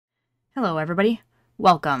Hello, everybody.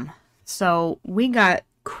 Welcome. So, we got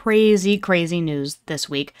crazy news this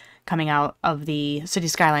week coming out of the City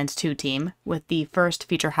Skylines 2 team with the first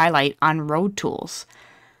feature highlight on road tools.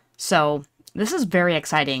 So, this is very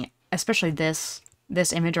exciting, especially this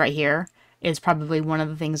image right here is probably one of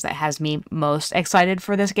the things that has me most excited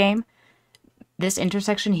for this game. This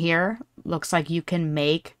intersection here looks like you can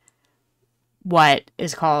make what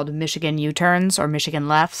is called Michigan U-turns or Michigan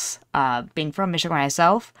lefts. Being from Michigan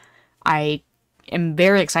myself, I am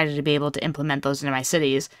very excited to be able to implement those into my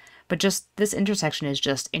cities, but just this intersection is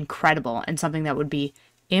just incredible and something that would be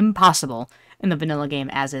impossible in the vanilla game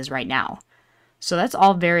as is right now. So that's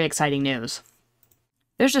all very exciting news.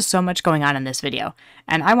 There's just so much going on in this video,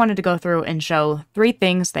 and I wanted to go through and show 3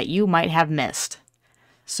 things that you might have missed.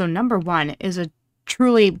 So number 1 is a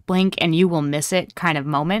truly blink and you will miss it kind of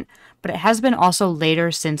moment, but it has been also later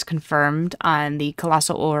since confirmed on the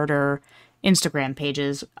Colossal Order Instagram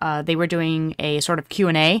pages. They were doing a sort of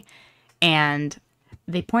Q&A, and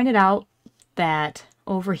they pointed out that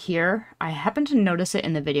over here, I happened to notice it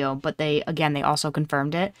in the video, but they also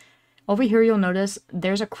confirmed it. Over here, you'll notice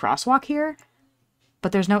there's a crosswalk here,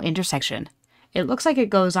 but there's no intersection. It looks like it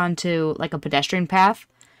goes onto like a pedestrian path,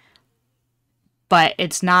 but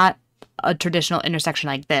it's not a traditional intersection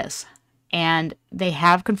like this. And they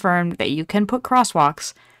have confirmed that you can put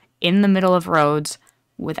crosswalks in the middle of roads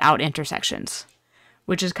without intersections,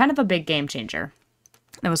 which is kind of a big game changer.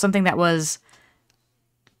 It was something that was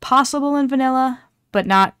possible in vanilla, but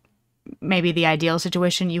not maybe the ideal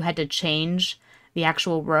situation. You had to change the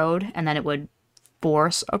actual road and then it would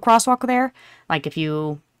force a crosswalk there. Like if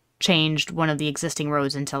you changed one of the existing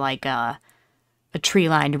roads into like a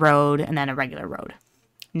tree-lined road and then a regular road.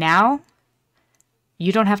 Now,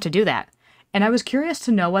 you don't have to do that. And I was curious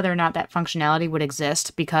to know whether or not that functionality would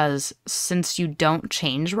exist, because since you don't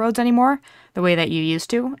change roads anymore the way that you used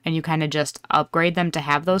to, and you kind of just upgrade them to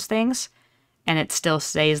have those things, and it still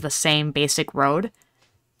stays the same basic road,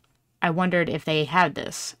 I wondered if they had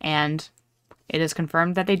this, and it is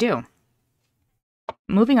confirmed that they do.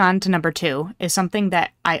 Moving on to number 2 is something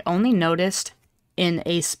that I only noticed in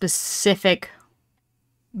a specific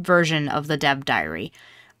version of the dev diary.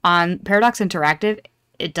 On Paradox Interactive,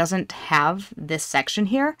 it doesn't have this section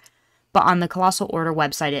here, but on the Colossal Order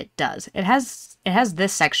website it does. It has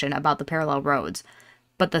this section about the parallel roads,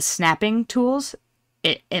 but the snapping tools,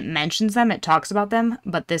 it mentions them, it talks about them,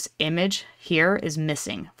 but this image here is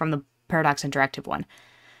missing from the Paradox Interactive one.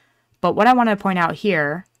 But what I want to point out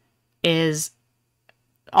here is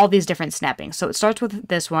all these different snappings. So it starts with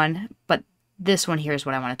this one, but this one here is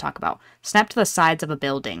what I want to talk about. Snap to the sides of a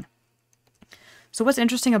building. So what's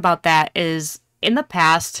interesting about that is, in the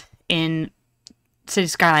past, in City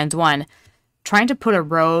Skylines 1, trying to put a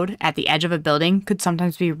road at the edge of a building could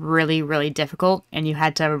sometimes be really difficult, and you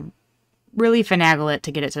had to really finagle it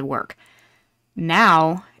to get it to work.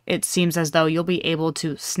 Now, it seems as though you'll be able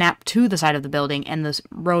to snap to the side of the building, and this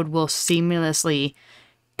road will seamlessly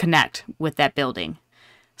connect with that building.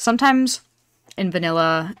 Sometimes, in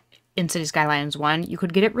vanilla, in City Skylines 1, you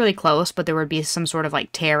could get it really close, but there would be some sort of like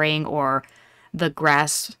tearing, or the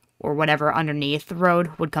grass or whatever underneath the road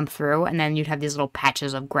would come through, and then you'd have these little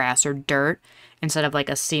patches of grass or dirt instead of like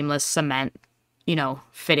a seamless cement,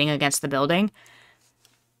 fitting against the building.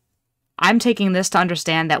 I'm taking this to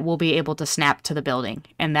understand that we'll be able to snap to the building,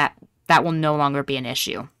 and that will no longer be an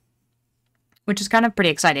issue, which is kind of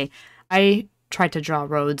pretty exciting. I try to draw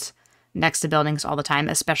roads next to buildings all the time,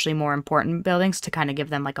 especially more important buildings, to kind of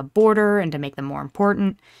give them like a border and to make them more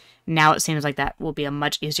important. Now it seems like that will be a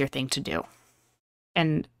much easier thing to do.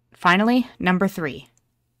 And finally, number 3.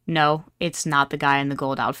 No, it's not the guy in the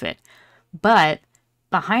gold outfit. But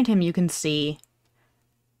behind him you can see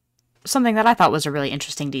something that I thought was a really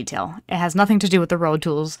interesting detail. It has nothing to do with the road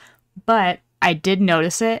tools, but I did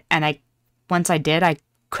notice it, and once I did, I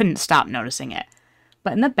couldn't stop noticing it.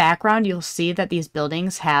 But in the background, you'll see that these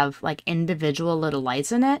buildings have like individual little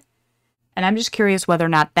lights in it. And I'm just curious whether or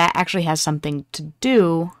not that actually has something to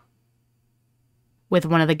do with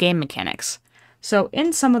one of the game mechanics. So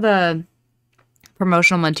in some of the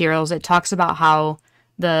promotional materials, it talks about how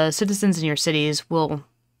the citizens in your cities will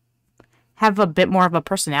have a bit more of a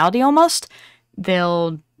personality almost.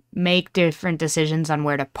 They'll make different decisions on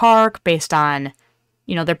where to park based on,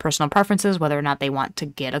 their personal preferences, whether or not they want to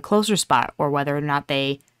get a closer spot or whether or not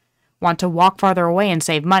they want to walk farther away and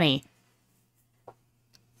save money.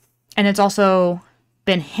 And it's also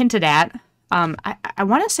been hinted at. I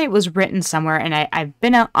want to say it was written somewhere, and I've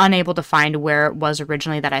been unable to find where it was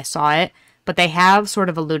originally that I saw it, but they have sort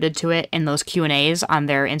of alluded to it in those Q&As on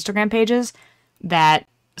their Instagram pages, that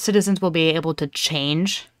citizens will be able to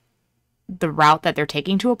change the route that they're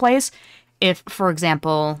taking to a place. If, for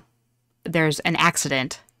example, there's an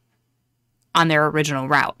accident on their original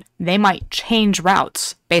route, they might change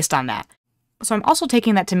routes based on that. So I'm also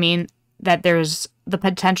taking that to mean that there's the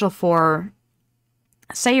potential for,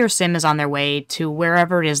 say your sim is on their way to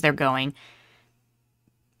wherever it is they're going,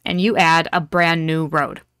 and you add a brand new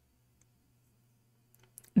road.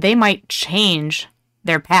 They might change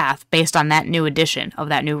their path based on that new addition of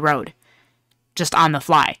that new road, just on the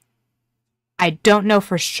fly. I don't know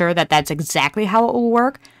for sure that that's exactly how it will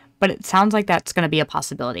work, but it sounds like that's going to be a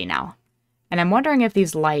possibility now. And I'm wondering if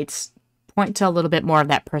these lights point to a little bit more of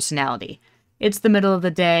that personality. It's the middle of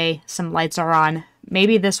the day, some lights are on.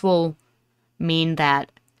 Maybe this will mean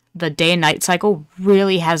that the day and night cycle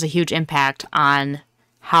really has a huge impact on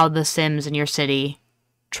how the Sims in your city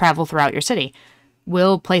travel throughout your city.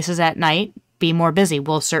 Will places at night be more busy?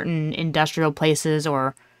 Will certain industrial places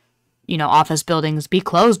or, office buildings be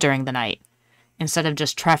closed during the night, instead of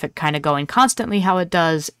just traffic kind of going constantly how it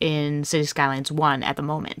does in City Skylines 1 at the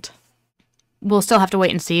moment? We'll still have to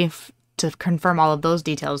wait and see to confirm all of those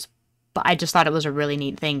details, but I just thought it was a really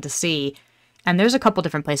neat thing to see. And there's a couple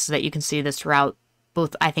different places that you can see this throughout,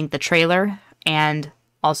 both, I think, the trailer and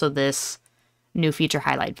also this new feature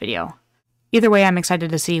highlight video. Either way, I'm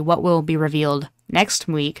excited to see what will be revealed next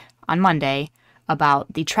week on Monday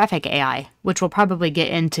about the traffic AI, which will probably get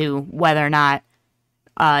into whether or not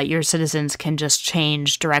your citizens can just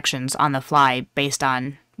change directions on the fly based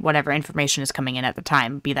on whatever information is coming in at the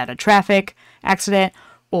time, be that a traffic accident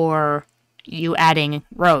or you adding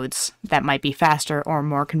roads that might be faster or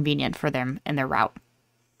more convenient for them in their route.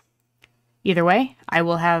 Either way, I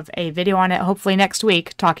will have a video on it hopefully next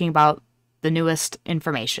week talking about the newest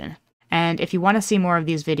information. And if you want to see more of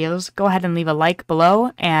these videos, go ahead and leave a like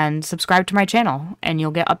below and subscribe to my channel and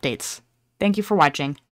you'll get updates. Thank you for watching.